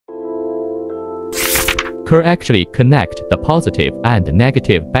Correctly connect the positive and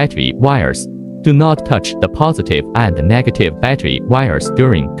negative battery wires. Do not touch the positive and negative battery wires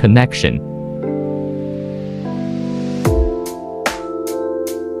during connection.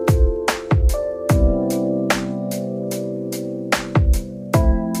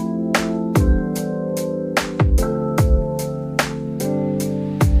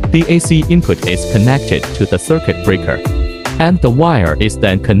 The AC input is connected to the circuit breaker, and the wire is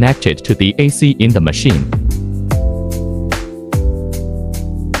then connected to the AC in the machine.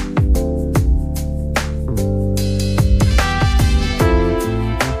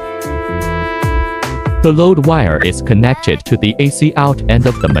 The load wire is connected to the AC out end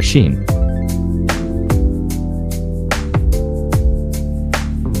of the machine.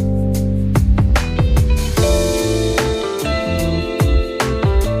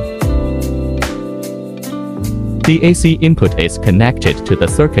 The AC input is connected to the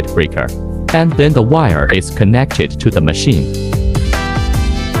circuit breaker, and then the wire is connected to the machine.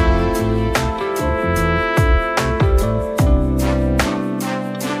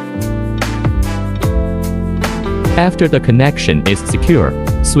 After the connection is secure,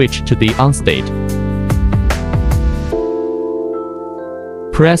 switch to the on state.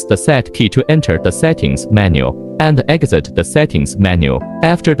 Press the set key to enter the settings menu, and exit the settings menu.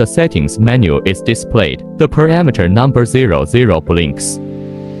 After the settings menu is displayed, the parameter number 00 blinks.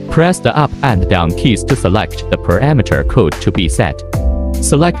 Press the up and down keys to select the parameter code to be set.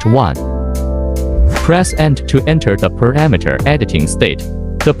 Select 1. Press End to enter the parameter editing state.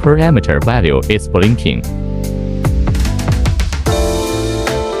 The parameter value is blinking.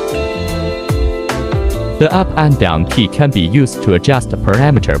 The up and down key can be used to adjust the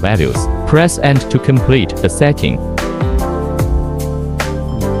parameter values. Press End to complete the setting.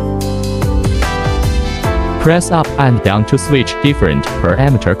 Press up and down to switch different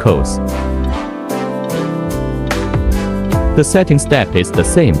parameter codes. The setting step is the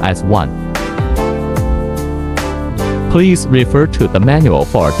same as 1. Please refer to the manual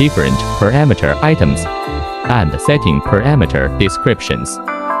for different parameter items and setting parameter descriptions.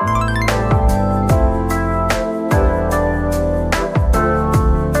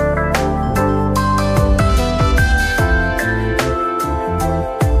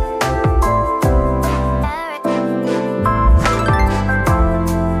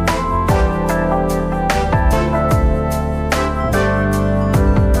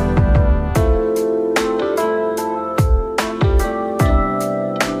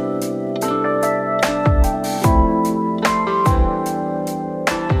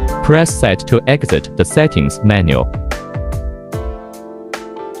 Press Set to exit the settings menu.